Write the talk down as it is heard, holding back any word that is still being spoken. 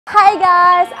Hai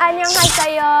guys,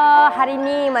 annyeonghaseyo. Hari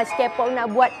ni Mak Cik K-pop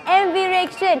nak buat MV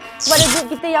reaction kepada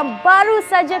grup kita yang baru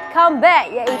saja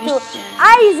comeback, iaitu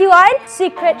WIZ ONE,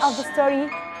 Secret of the Story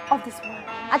of this One,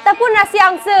 ataupun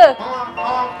Rahsia Angsa.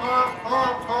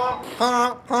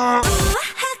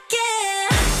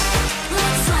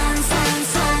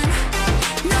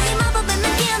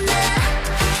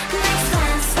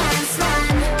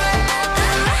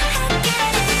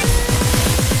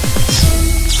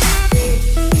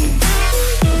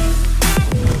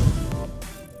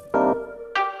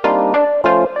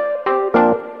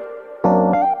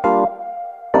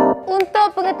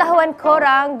 Untuk pengetahuan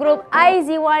korang, grup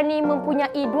WIZ ONE ni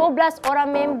mempunyai 12 orang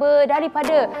member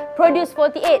daripada Produce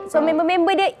 48. So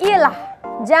member-member dia ialah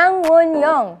Jang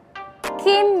Won-young,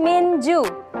 Kim Min-ju,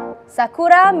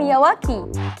 Sakura Miyawaki,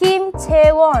 Kim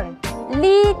Chae-won,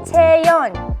 Lee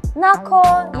Tae-yeon,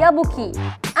 Nako Yabuki,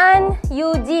 An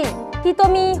Yoo-jin,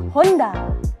 Hitomi Honda,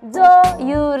 Jo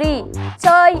Yuri,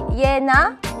 Choi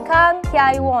Ye-na, Kang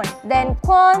Hye-won, dan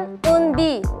Kwon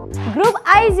Eun-bi. Grup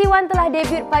WIZ ONE telah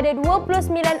debut pada 29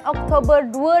 Oktober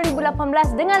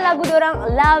 2018 dengan lagu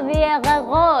diorang La Vie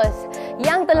Rose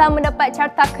yang telah mendapat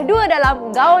carta kedua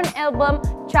dalam gaun album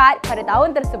chart pada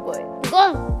tahun tersebut.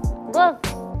 Go! Go!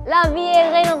 La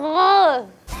Vie Rose!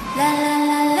 La la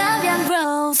la la Vie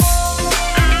Rose.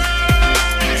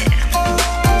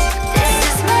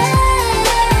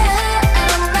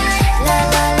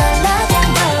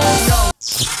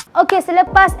 Okey,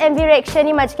 selepas MV reaction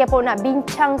ni Mak Cik K-pop nak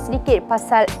bincang sedikit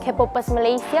pasal K-Poppers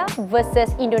Malaysia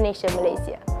versus Indonesia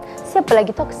Malaysia. Siapa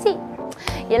lagi toksik?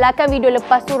 Yalah, kan video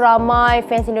lepas tu ramai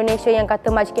fans Indonesia yang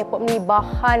kata Mak Cik K-pop ni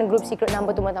bahan grup Secret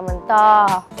Number tu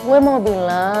mentah-mentah. Gue mau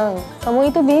bilang, kamu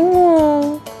itu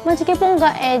bingung. Mak Cik K-pop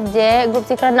enggak ejek grup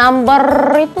Secret Number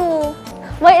itu.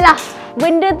 Baiklah,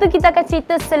 benda tu kita akan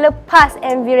cerita selepas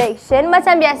MV reaction.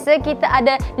 Macam biasa, kita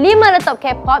ada 5 letak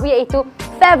K-pop, iaitu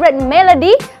favorite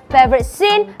melody, favorite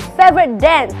scene, favorite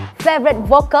dance, favorite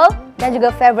vocal, dan juga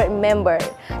favorite member.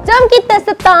 Jom kita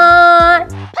start!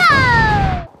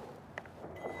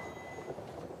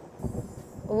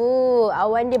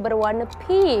 Awan dia berwarna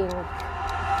pink.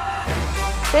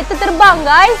 Kereta terbang,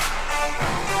 guys.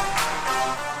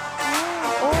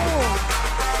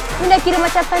 Ini dah kira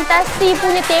macam fantasi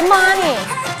punya tema ni.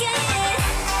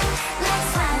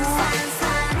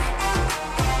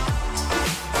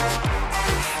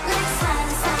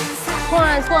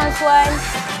 Swan.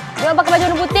 Dia pakai baju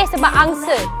warna putih sebab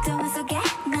angsa.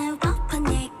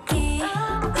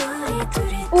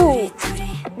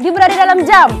 Dia berada dalam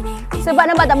jam. Sebab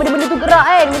nampak tak benda-benda tu gerak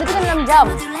kan? Benda tu kan dalam jam.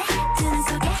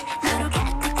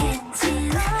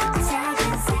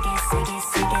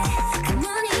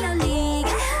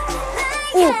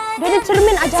 Dia ada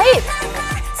cermin ajaib.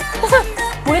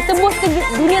 Boleh tembus ke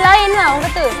dunia lain lah orang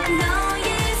kata.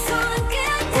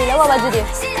 Lawa baju dia.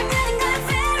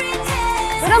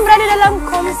 Orang berada dalam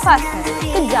kompas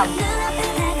kejam.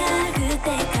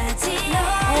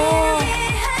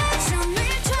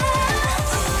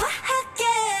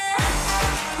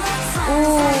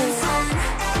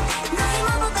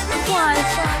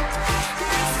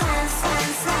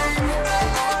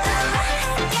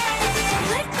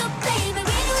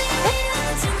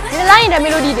 Dia lain dah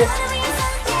melodi dia.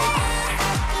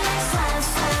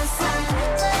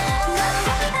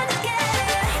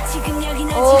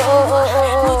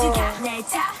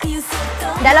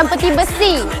 Dalam peti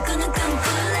besi.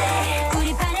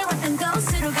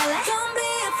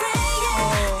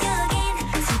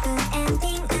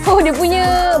 Dia punya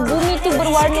bumi tu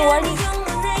berwarna-warni.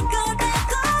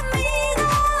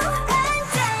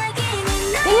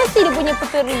 Dia mesti dia punya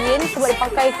peterian sebab dia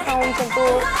pakai crown macam tu.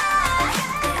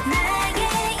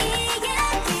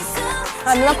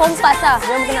 Memang kompas lah.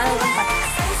 Dia berkenaan dengan kompas.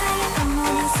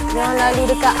 Dia lalu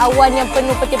dekat awan yang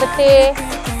penuh peti-peti.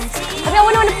 Tapi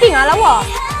awan warna pink lah, lawa.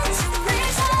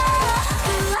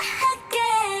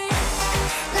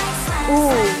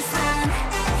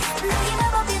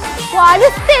 Wah, ada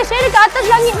stage dekat atas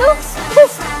langit tu.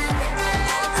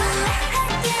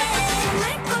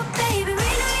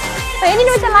 Ini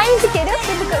dia macam lain sikit dia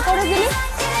dekat chorus dia ni.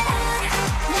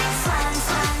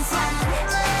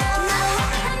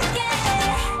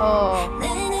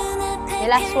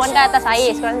 Yelah, Swan kat atas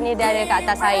air. Sekarang ni dia ada kat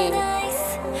atas air.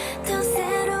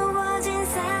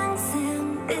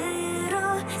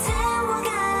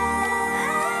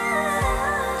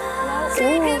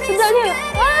 Sedapnya.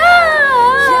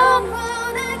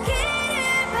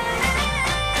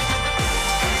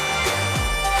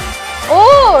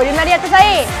 Dia menari atas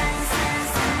air.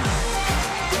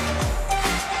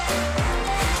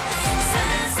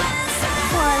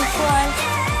 Swan.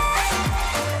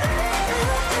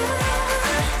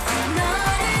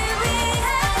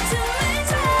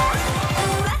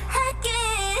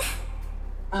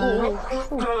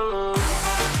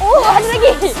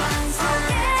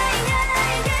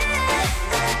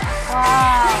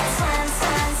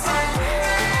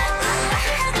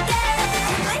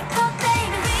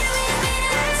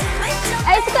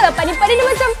 Ni pada dia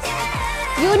macam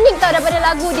unik tau daripada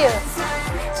lagu dia.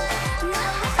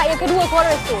 Part yang kedua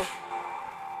chorus tu.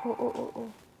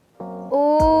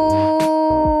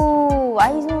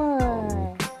 Wise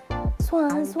one.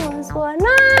 Swan, Swan, Swan.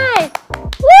 Nice!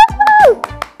 Woohoo!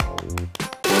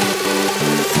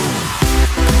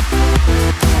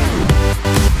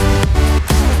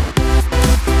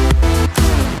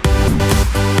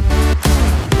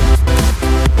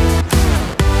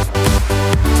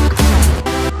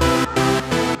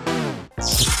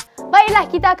 Baiklah,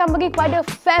 kita akan pergi kepada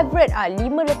favourite 5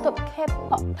 laptop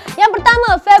K-pop. Yang pertama,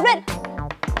 favourite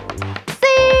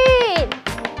Seed.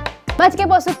 Mak Cik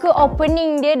K-pop suka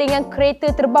opening dia dengan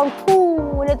kereta terbang tu.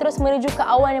 Dia terus menuju ke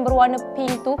awan yang berwarna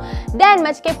pink tu. Dan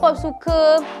Mak Cik K-pop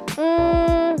suka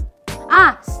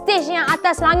stage yang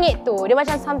atas langit tu. Dia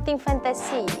macam something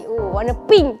fantasy. Warna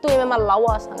pink tu yang memang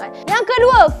lawa sangat. Yang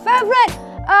kedua, favourite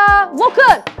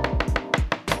Vokal.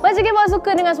 Mak Cik K-pop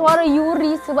suka dengan suara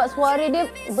Yuri sebab suara dia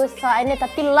besar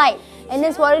tapi light. And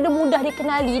then suara dia mudah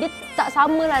dikenali. Dia tak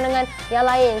sama lah dengan yang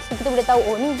lain. So kita boleh tahu,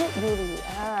 ni je Yuri.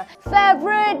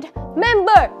 Favorite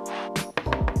member.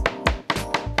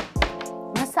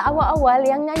 Masa awal-awal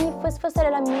yang nyanyi first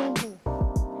adalah Minggu.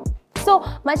 So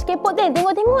Mak Cik K-pop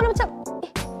tengok-tengok dia macam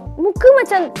muka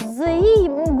macam Zee,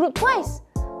 group Twice.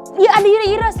 Dia ada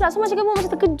iras lah. So Mak Cik K-pop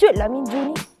macam terkejut lah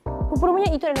Minggu ni.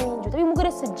 Rupanya itu adalah Minggu, tapi muka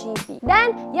dia se-JP.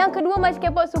 Dan yang kedua Mak Cik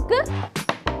K-pop suka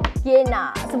Yena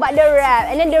sebab dia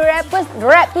rap. And then the rappers,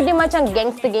 rap tu dia macam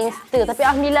gangster-gangster. Tapi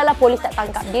alhamdulillah lah polis tak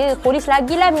tangkap dia. Polis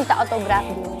lagi lah minta autograf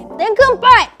dia. Yang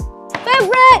keempat,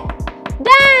 favorite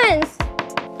dance.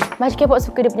 Mak Cik K-pop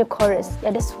suka dia punya chorus.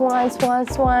 Dia ada Swan, Swan,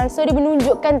 Swan. So dia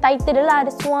menunjukkan title dia lah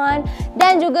ada Swan.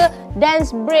 Dan juga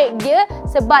dance break dia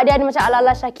sebab dia ada macam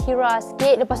ala-ala Shakira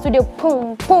sikit. Lepas tu dia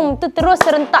pum pum tu terus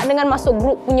serentak dengan masuk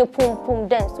group punya pum pum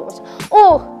dance tu.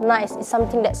 Macam, nice. It's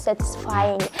something that's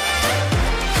satisfying.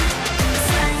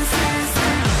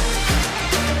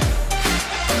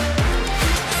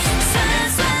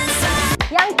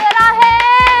 Yang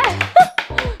terakhir,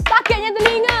 sakitnya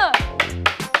telinga.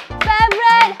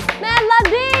 Favorite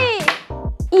melody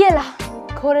ialah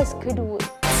chorus kedua.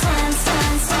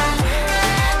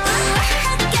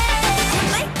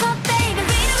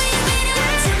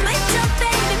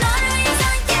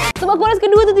 Sebab chorus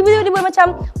kedua tu tiba-tiba dia buat macam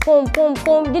pom pom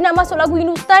pom. Dia nak masuk lagu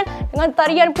Hindustan dengan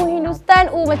tarian pun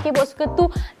Hindustan. Mak Cik K-pop suka tu.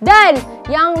 Dan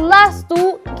yang last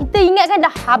tu kita ingatkan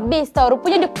dah habis tau.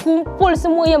 Rupanya dia kumpul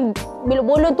semua yang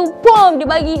bolon tu, pom, dia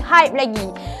bagi hype lagi.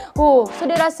 So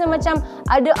dia rasa macam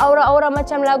ada aura-aura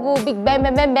macam lagu Big Bang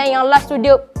Bang Bang Bang yang last tu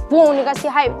dia boom, dia kasih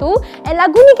hype tu. And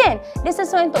lagu ni kan dia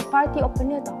sesuai untuk party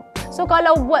opener tau. So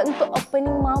kalau buat untuk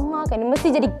opening mama kan dia mesti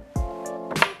jadi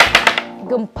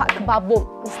gempak kebabung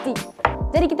mesti.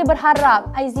 Jadi kita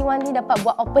berharap WIZ ONE ni dapat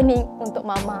buat opening untuk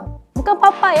mama. Bukan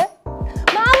papa ya.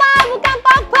 Mama bukan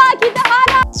papa, kita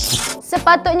harap.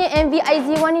 Sepatutnya MV WIZ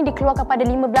ONE ni dikeluarkan pada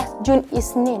 15 Jun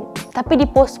Isnin. Tapi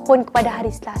dipostpone kepada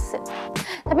hari Selasa.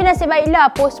 Tapi nasib baiklah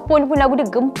postpone pun lagu dia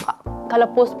gempak. Kalau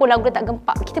postpone lagu dia tak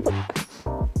gempak, kita pun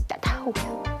tak tahu.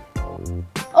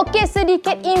 Okey,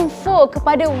 sedikit info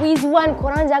kepada WIZ ONE.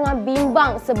 Korang jangan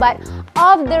bimbang sebab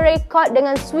Off The Record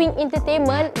dengan Swing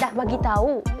Entertainment dah bagi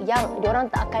tahu yang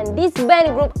diorang tak akan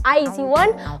disband grup WIZ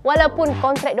ONE walaupun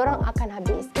kontrak diorang akan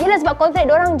habis. Ialah sebab kontrak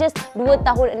diorang just 2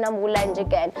 tahun 6 bulan je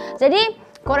kan. Jadi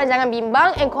korang jangan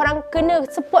bimbang and korang kena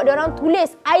support diorang,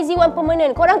 tulis WIZ ONE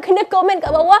Permanent. Korang kena komen kat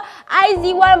bawah WIZ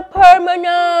ONE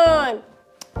Permanent.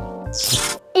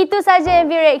 Itu saja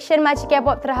MV reaction Mak Cik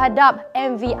K-pop terhadap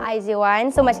MV WIZ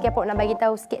ONE. So Mak Cik K-pop nak bagi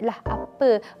tahu sikit lah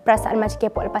apa perasaan Mak Cik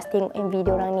K-pop lepas tengok MV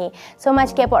diorang ni. So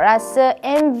Mak Cik K-pop rasa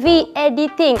MV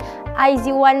editing WIZ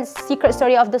ONE Secret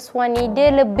Story of the Swan ni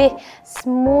dia lebih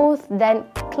smooth dan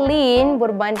clean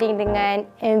berbanding dengan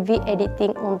MV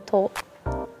editing untuk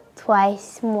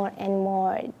Twice More and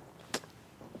More.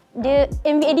 Dia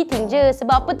MV editing je.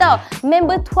 Sebab apa tau?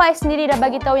 Member Twice sendiri dah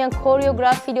bagi tahu yang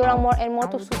koreografi diorang More and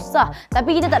More tu susah.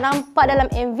 Tapi kita tak nampak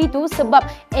dalam MV tu sebab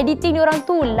editing diorang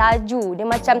tu laju. Dia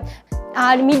macam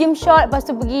medium shot, lepas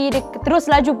tu pergi terus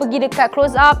laju pergi dekat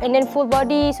close up and then full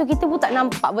body. So kita pun tak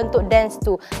nampak bentuk dance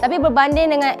tu. Tapi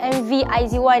berbanding dengan MV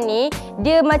WIZ ONE ni,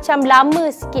 dia macam lama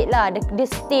sikit lah. Dia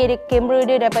stay kamera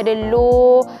dia daripada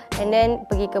low and then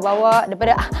pergi ke bawah,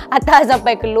 daripada atas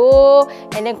sampai ke low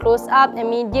and then close up and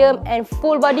medium and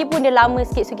full body pun dia lama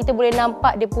sikit. So kita boleh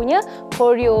nampak dia punya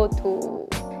choreo tu.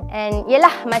 And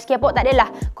yelah, Mak Cik K-pop tak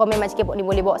adalah komen Mak Cik K-pop ni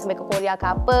boleh bawa sampai ke Korea ke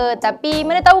apa. Tapi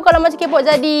mana tahu kalau Mak Cik K-pop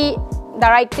jadi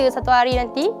director satu hari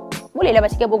nanti, bolehlah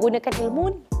Mak Cik K-pop gunakan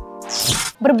ilmu ni.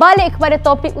 Berbalik kepada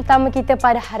topik utama kita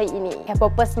pada hari ini,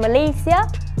 K-Poppers Malaysia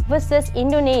versus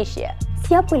Indonesia.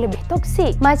 siapa lebih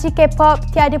toksik? Mak Cik K-pop,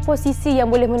 tiada posisi yang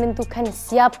boleh menentukan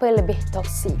siapa lebih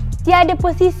toksik. Tiada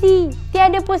posisi,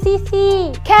 tiada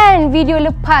posisi. Kan video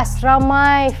lepas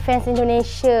ramai fans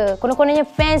Indonesia, konon-kononnya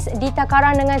fans Dita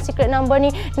Karang dengan Secret Number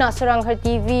ni nak serang Her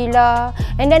TV lah.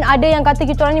 And then ada yang kata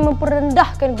kita orang ni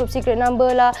memperendahkan grup Secret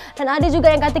Number lah. Dan ada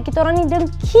juga yang kata kita orang ni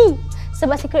dengki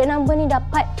sebab Secret Number ni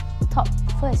dapat top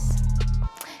first.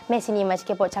 Mari sini Mak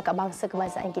Cik K-pop cakap bangsa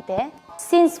kebangsaan kita.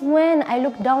 Since when I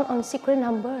look down on Secret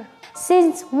Number?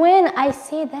 Since when I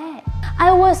say that?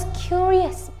 I was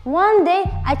curious. One day,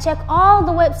 I checked all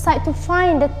the website to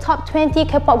find the top 20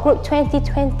 K-pop group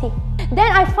 2020. Then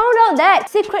I found out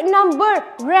that Secret Number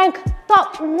ranked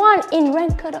top 1 in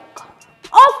Ranker.com.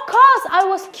 Of course, I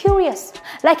was curious,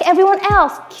 like everyone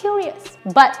else, curious.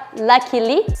 But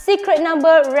luckily, Secret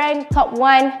Number ranked top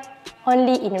 1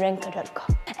 only in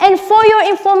Ranker.com. And for your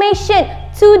information,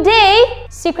 today,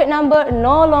 Secret Number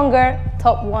no longer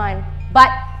top 1, but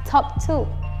top 2.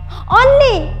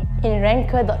 Only in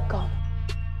Ranker.com.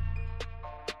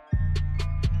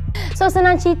 So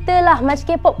senang cerita lah, Mak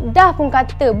Cik K-pop dah pun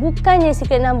kata bukannya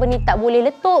Secret Number ni tak boleh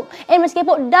letup. And Mak Cik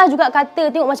K-pop dah juga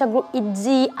kata tengok macam grup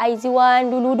WIZ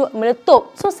ONE dulu duk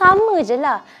meletup. So sama je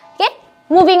lah. Okay,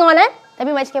 moving on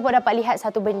Tapi Mak Cik K-pop dapat lihat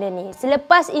satu benda ni.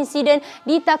 Selepas insiden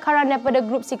Dita Karang daripada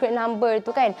grup Secret Number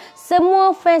tu kan,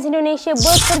 semua fans Indonesia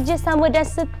bekerjasama dan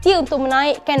setia untuk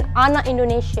menaikkan anak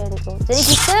Indonesia tu. Jadi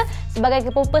kita sebagai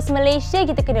K-Poppers Malaysia,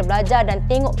 kita kena belajar dan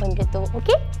tengok benda tu.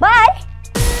 Okay, bye!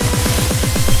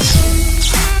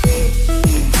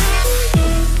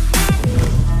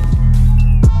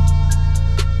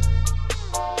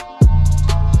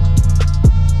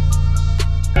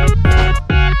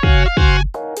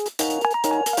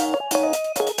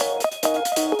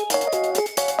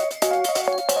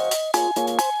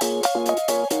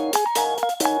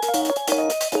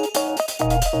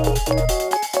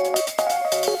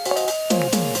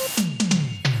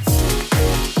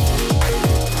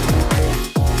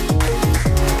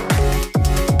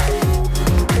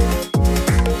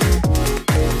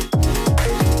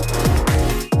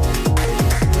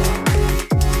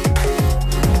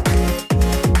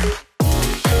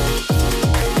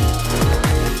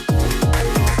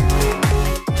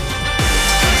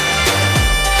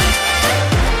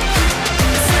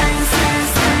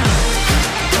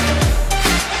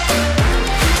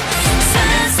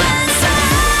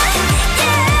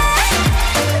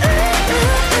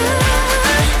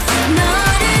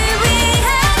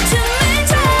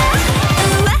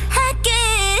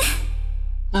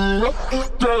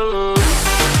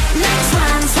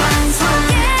 Swan, Swan, Swan.